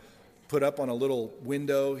or put up on a little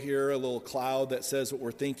window here, a little cloud that says what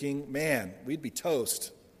we're thinking? Man, we'd be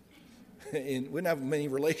toast. And we wouldn't have many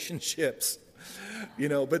relationships.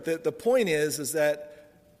 But the point is that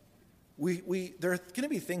there are going to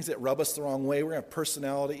be things that rub us the wrong way. We're going to have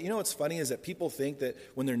personality. What's funny is that people think that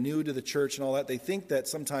when they're new to the church and all that, they think that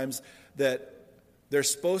sometimes that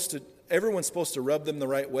everyone's supposed to rub them the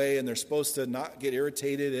right way and they're supposed to not get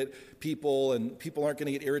irritated at people and people aren't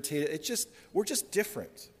going to get irritated. We're just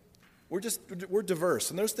different. We're diverse,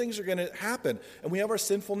 and those things are going to happen. And we have our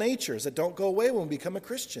sinful natures that don't go away when we become a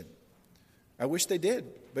Christian. I wish they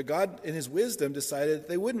did, but God in his wisdom decided that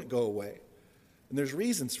they wouldn't go away. And there's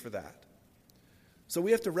reasons for that. So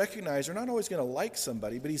we have to recognize we're not always going to like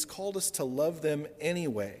somebody, but he's called us to love them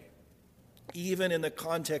anyway, even in the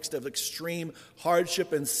context of extreme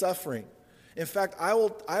hardship and suffering. In fact,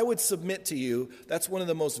 I would submit to you that's one of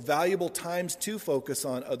the most valuable times to focus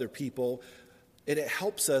on other people. And it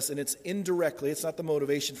helps us, and it's indirectly, it's not the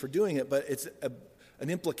motivation for doing it, but it's an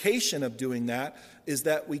implication of doing that is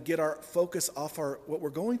that we get our focus off what we're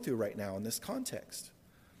going through right now in this context.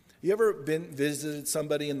 You ever visited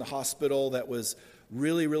somebody in the hospital that was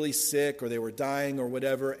really, really sick or they were dying or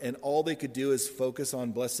whatever, and all they could do is focus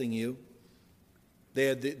on blessing you?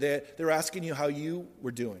 They're asking you how you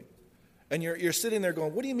were doing. And you're sitting there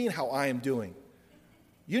going, what do you mean how I am doing?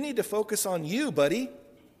 You need to focus on you, buddy.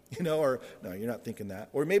 Or no, you're not thinking that.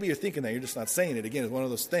 Or maybe you're thinking that, you're just not saying it. Again, it's one of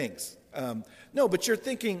those things. No, but you're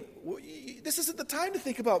thinking, this isn't the time to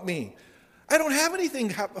think about me. I don't have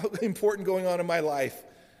anything important going on in my life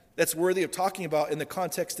that's worthy of talking about in the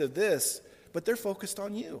context of this, but they're focused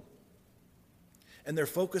on you. And they're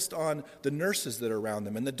focused on the nurses that are around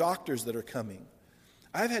them and the doctors that are coming.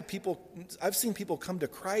 I've seen people come to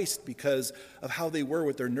Christ because of how they were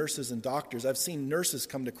with their nurses and doctors. I've seen nurses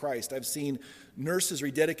come to Christ. I've seen nurses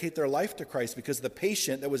rededicate their life to Christ because the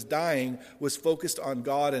patient that was dying was focused on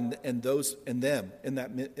God and those and them in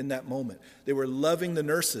that moment. They were loving the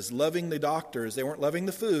nurses, loving the doctors. They weren't loving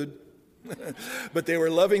the food, but they were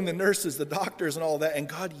loving the nurses, the doctors, and all that. And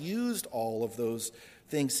God used all of those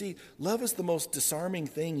things. See, love is the most disarming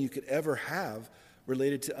thing you could ever have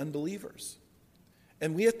related to unbelievers.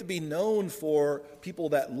 And we have to be known for people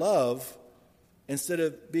that love instead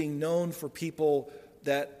of being known for people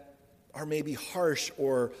that are maybe harsh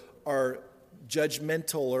or are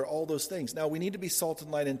judgmental or all those things. Now, we need to be salt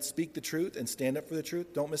and light and speak the truth and stand up for the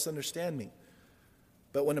truth. Don't misunderstand me.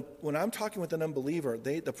 But when I'm talking with an unbeliever,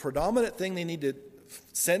 the predominant thing they need to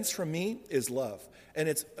sense from me is love. And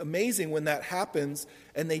it's amazing when that happens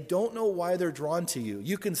and they don't know why they're drawn to you.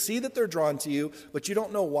 You can see that they're drawn to you, but you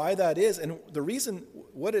don't know why that is. And the reason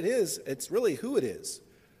what it is, it's really who it is.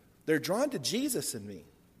 They're drawn to Jesus in me.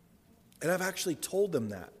 And I've actually told them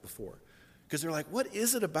that before. Because they're like, what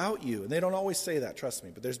is it about you? And they don't always say that, trust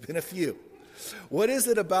me, but there's been a few. What is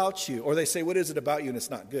it about you? Or they say, what is it about you? And it's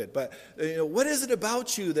not good. But, what is it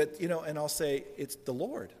about you that, and I'll say, it's the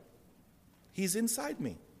Lord. He's inside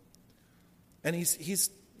me. And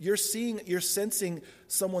you're sensing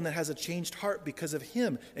someone that has a changed heart because of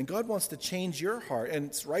him. And God wants to change your heart. And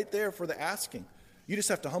it's right there for the asking. You just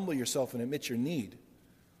have to humble yourself and admit your need.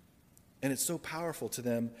 And it's so powerful to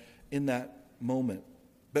them in that moment.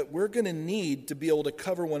 But we're going to need to be able to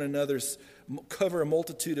cover a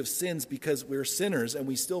multitude of sins because we're sinners and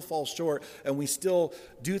we still fall short and we still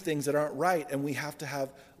do things that aren't right. And we have to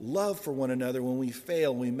have love for one another when we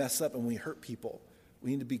fail, when we mess up, and we hurt people.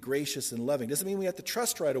 We need to be gracious and loving. Doesn't mean we have to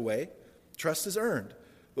trust right away. Trust is earned.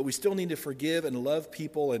 But we still need to forgive and love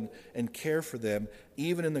people and care for them,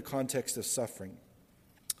 even in the context of suffering.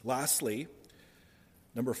 Lastly,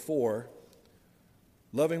 number 4,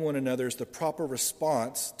 loving one another is the proper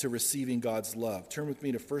response to receiving God's love. Turn with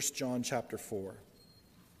me to 1 John chapter 4.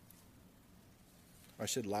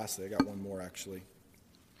 Lastly, I got one more actually.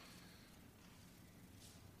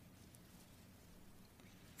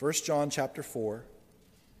 1 John chapter 4.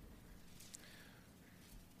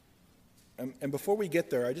 And before we get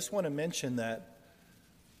there, I just want to mention that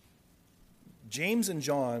James and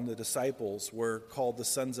John, the disciples, were called the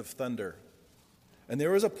sons of thunder. And there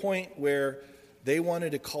was a point where they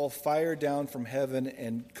wanted to call fire down from heaven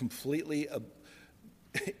and completely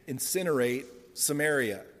incinerate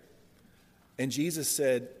Samaria. And Jesus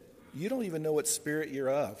said, you don't even know what spirit you're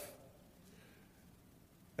of.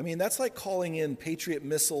 I mean, that's like calling in Patriot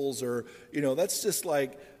missiles or, that's just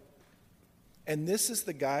like, and this is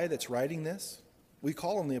the guy that's writing this. We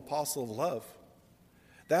call him the apostle of love.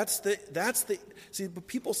 See, but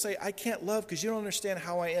people say, I can't love because you don't understand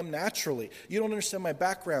how I am naturally. You don't understand my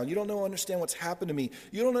background. You don't understand what's happened to me.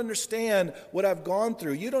 You don't understand what I've gone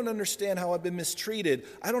through. You don't understand how I've been mistreated.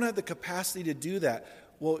 I don't have the capacity to do that.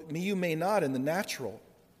 Well, you may not in the natural.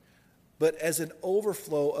 But as an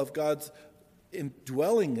overflow of God's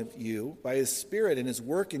indwelling of you by his Spirit and his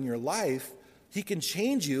work in your life, he can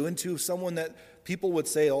change you into someone that people would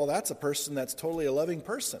say, oh, that's a person that's totally a loving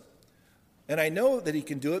person. And I know that he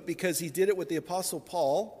can do it because he did it with the Apostle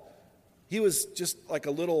Paul. He was just like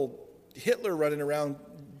a little Hitler running around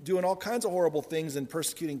doing all kinds of horrible things and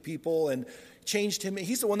persecuting people and changed him.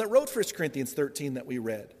 He's the one that wrote 1 Corinthians 13 that we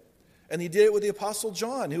read. And he did it with the Apostle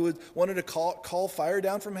John, who wanted to call fire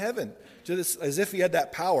down from heaven, as if he had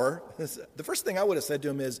that power. The first thing I would have said to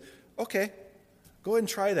him is, okay, go ahead and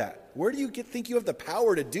try that. Where do you think you have the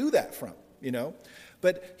power to do that from?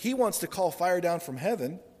 But he wants to call fire down from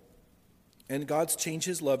heaven. And God's changed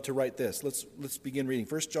his love to write this. Let's begin reading.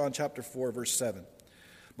 1 John chapter 4, verse 7.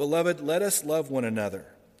 Beloved, let us love one another.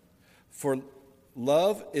 For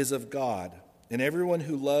love is of God, and everyone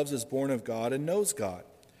who loves is born of God and knows God.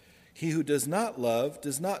 He who does not love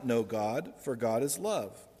does not know God, for God is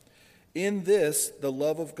love. In this, the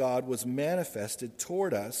love of God was manifested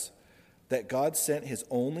toward us, that God sent his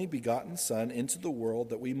only begotten Son into the world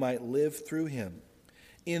that we might live through him.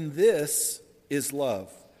 In this is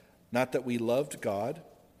love. Not that we loved God,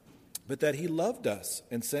 but that he loved us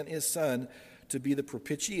and sent his Son to be the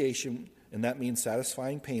propitiation, and that means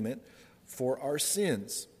satisfying payment, for our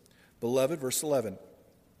sins. Beloved, verse 11,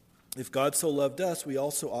 if God so loved us, we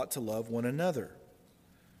also ought to love one another.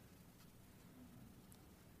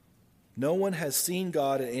 No one has seen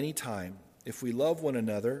God at any time. If we love one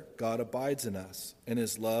another, God abides in us, and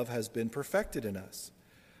his love has been perfected in us.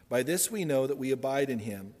 By this we know that we abide in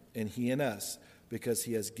him, and he in us, because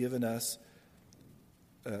he has given us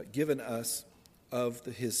of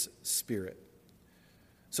his Spirit.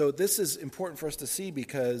 So this is important for us to see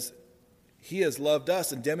because he has loved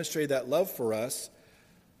us and demonstrated that love for us.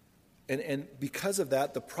 And because of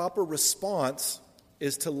that, the proper response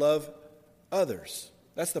is to love others.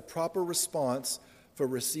 That's the proper response for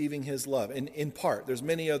receiving his love. And in part, there's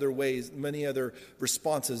many other ways, many other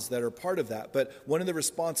responses that are part of that. But one of the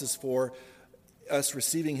responses for us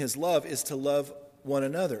receiving his love is to love one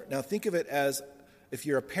another. Now think of it as if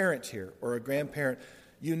you're a parent here or a grandparent,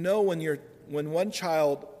 when one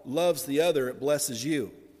child loves the other, it blesses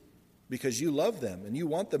you because you love them and you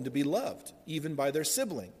want them to be loved, even by their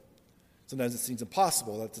sibling. Sometimes it seems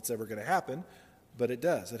impossible that it's ever going to happen, but it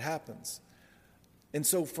does. It happens. And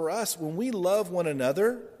so for us, when we love one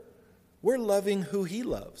another, we're loving who he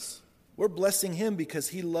loves. We're blessing him because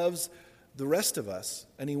he loves the rest of us,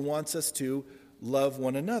 and he wants us to love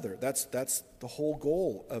one another. That's the whole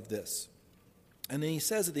goal of this. And then he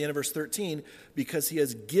says at the end of verse 13, because he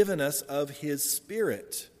has given us of his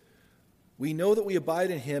Spirit. We know that we abide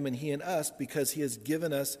in him and he in us because he has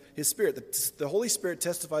given us his Spirit. The Holy Spirit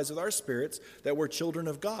testifies with our spirits that we're children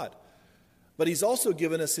of God. But he's also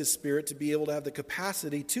given us his Spirit to be able to have the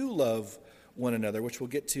capacity to love one another, which we'll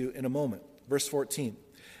get to in a moment. Verse 14,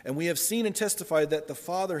 and we have seen and testified that the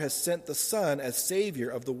Father has sent the Son as Savior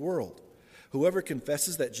of the world. Whoever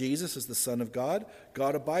confesses that Jesus is the Son of God,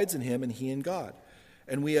 God abides in him and he in God.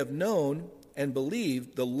 And we have known and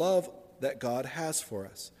believed the love that God has for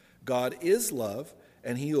us. God is love,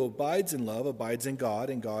 and he who abides in love abides in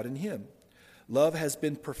God, and God in him. Love has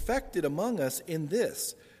been perfected among us in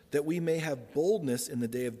this, that we may have boldness in the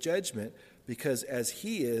day of judgment, because as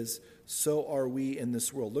he is, so are we in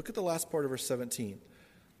this world. Look at the last part of verse 17.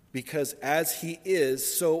 Because as he is,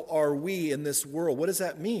 so are we in this world. What does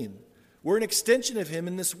that mean? We're an extension of him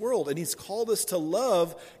in this world, and he's called us to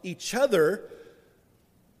love each other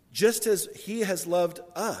just as he has loved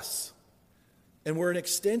us. And we're an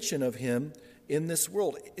extension of him in this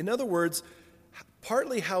world. In other words,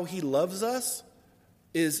 partly how he loves us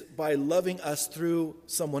is by loving us through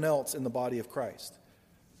someone else in the body of Christ.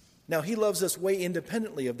 Now, he loves us way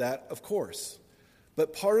independently of that, of course.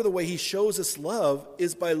 But part of the way he shows us love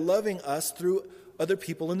is by loving us through other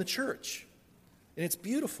people in the church. And it's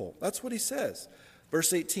beautiful. That's what he says.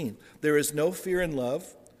 Verse 18, there is no fear in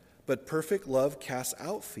love, but perfect love casts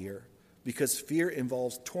out fear, because fear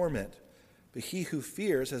involves torment. But he who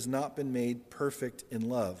fears has not been made perfect in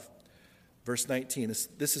love. Verse 19,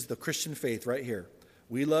 this is the Christian faith right here.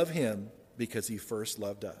 We love him because he first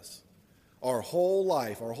loved us. Our whole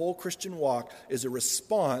life, our whole Christian walk is a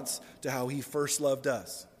response to how he first loved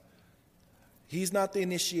us. He's not the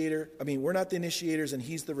initiator. We're not the initiators and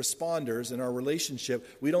he's the responders in our relationship.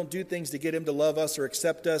 We don't do things to get him to love us or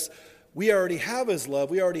accept us. We already have his love.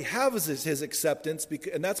 We already have his acceptance,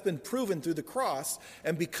 and that's been proven through the cross.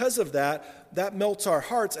 And because of that, that melts our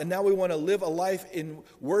hearts. And now we want to live a life in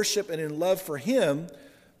worship and in love for him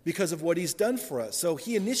because of what he's done for us. So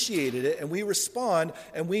he initiated it, and we respond,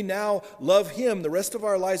 and we now love him the rest of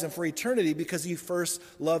our lives and for eternity because he first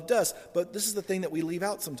loved us. But this is the thing that we leave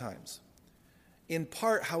out sometimes. In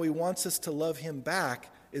part, how he wants us to love him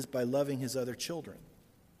back is by loving his other children.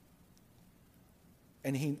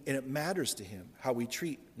 And it matters to him how we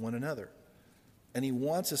treat one another. And he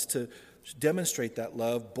wants us to demonstrate that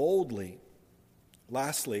love boldly.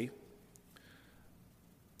 Lastly,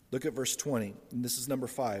 look at verse 20. And this is number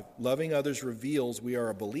 5. Loving others reveals we are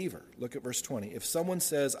a believer. Look at verse 20. If someone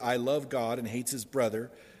says, I love God, and hates his brother,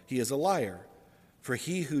 he is a liar. For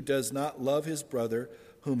he who does not love his brother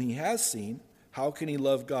whom he has seen, how can he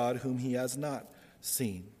love God whom he has not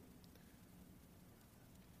seen?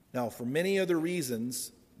 Now, for many other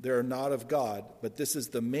reasons, they're not of God, but this is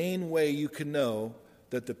the main way you can know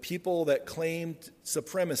that the people that claimed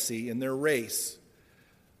supremacy in their race,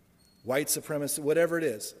 white supremacy, whatever it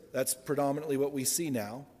is, that's predominantly what we see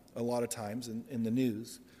now a lot of times in the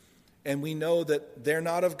news. And we know that they're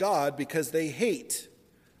not of God because they hate.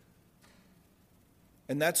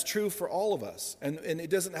 And that's true for all of us. And it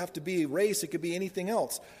doesn't have to be race, it could be anything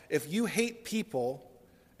else. If you hate people,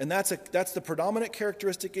 and that's the predominant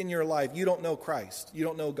characteristic in your life, you don't know Christ. You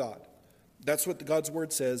don't know God. That's what God's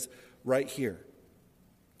word says right here.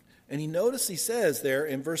 And he says there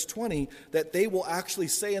in verse 20 that they will actually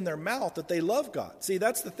say in their mouth that they love God. See,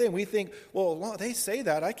 that's the thing. We think, well, they say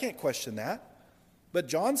that. I can't question that. But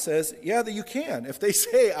John says, yeah, that you can. If they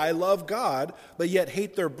say, I love God, but yet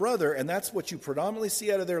hate their brother, and that's what you predominantly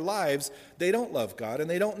see out of their lives, they don't love God and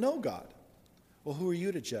they don't know God. Well, who are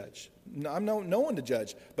you to judge? I'm no one to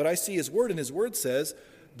judge, but I see his word, and his word says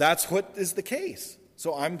that's what is the case.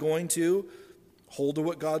 So I'm going to hold to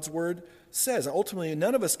what God's word says. Ultimately,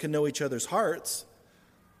 none of us can know each other's hearts,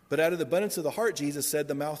 but out of the abundance of the heart, Jesus said,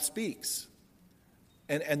 the mouth speaks.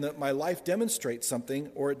 And that my life demonstrates something,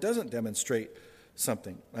 or it doesn't demonstrate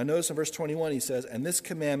something. I notice in verse 21 he says, and this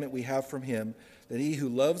commandment we have from him, that he who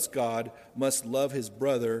loves God must love his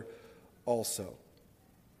brother also.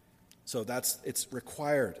 So it's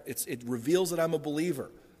required. It reveals that I'm a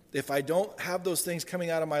believer. If I don't have those things coming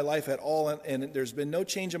out of my life at all, and there's been no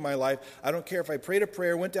change in my life, I don't care if I prayed a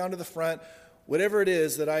prayer, went down to the front, whatever it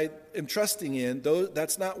is that I am trusting in,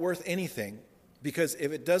 that's not worth anything. Because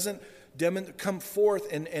if it doesn't come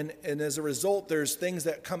forth, and as a result, there's things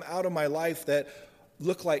that come out of my life that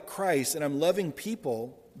look like Christ and I'm loving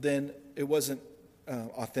people, then it wasn't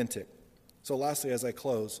authentic. So lastly, as I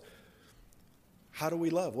close, how do we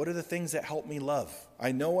love? What are the things that help me love?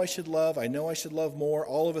 I know I should love. I know I should love more.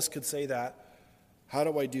 All of us could say that. How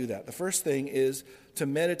do I do that? The first thing is to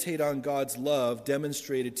meditate on God's love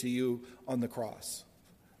demonstrated to you on the cross.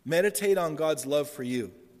 Meditate on God's love for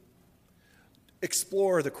you.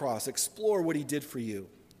 Explore the cross. Explore what he did for you.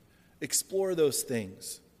 Explore those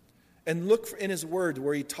things. And look in his word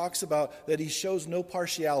where he talks about that he shows no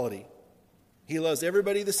partiality. He loves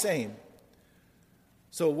everybody the same.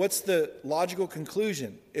 So what's the logical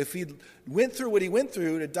conclusion? If he went through what he went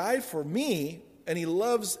through to die for me, and he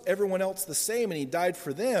loves everyone else the same, and he died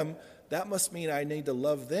for them, that must mean I need to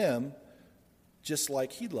love them just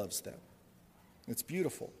like he loves them. It's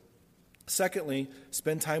beautiful. Secondly,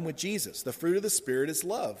 spend time with Jesus. The fruit of the Spirit is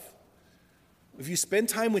love. If you spend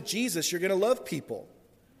time with Jesus, you're going to love people.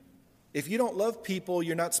 If you don't love people,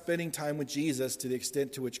 you're not spending time with Jesus to the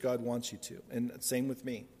extent to which God wants you to. And same with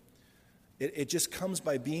me. It just comes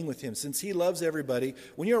by being with him. Since he loves everybody,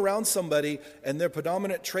 when you're around somebody and their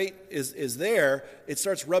predominant trait is there, it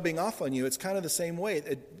starts rubbing off on you. It's kind of the same way.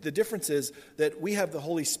 The difference is that we have the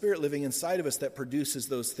Holy Spirit living inside of us that produces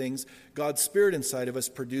those things. God's Spirit inside of us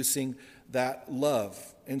producing that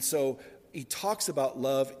love. And so he talks about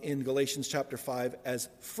love in Galatians chapter 5 as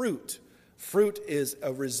fruit. Fruit is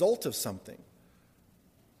a result of something.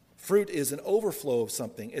 Fruit is an overflow of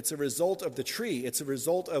something. It's a result of the tree. It's a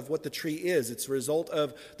result of what the tree is. It's a result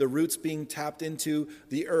of the roots being tapped into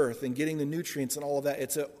the earth and getting the nutrients and all of that.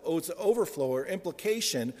 It's an overflow or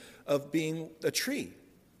implication of being a tree.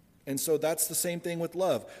 And so that's the same thing with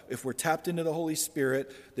love. If we're tapped into the Holy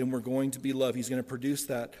Spirit, then we're going to be love. He's going to produce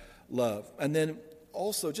that love. And then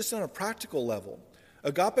also, just on a practical level,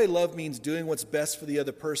 agape love means doing what's best for the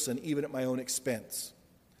other person, even at my own expense.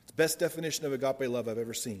 It's the best definition of agape love I've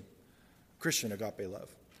ever seen. Christian agape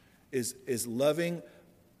love is loving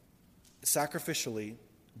sacrificially,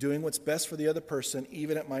 doing what's best for the other person,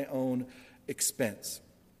 even at my own expense.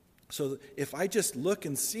 So if I just look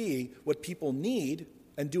and see what people need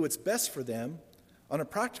and do what's best for them, on a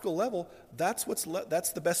practical level, that's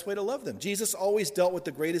the best way to love them. Jesus always dealt with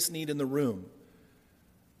the greatest need in the room.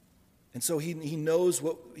 And so he knows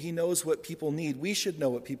what people need. We should know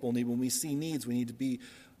what people need. When we see needs, we need to be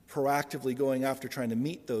proactively going after trying to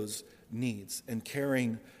meet those needs and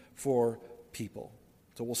caring for people.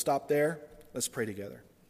 So we'll stop there. Let's pray together.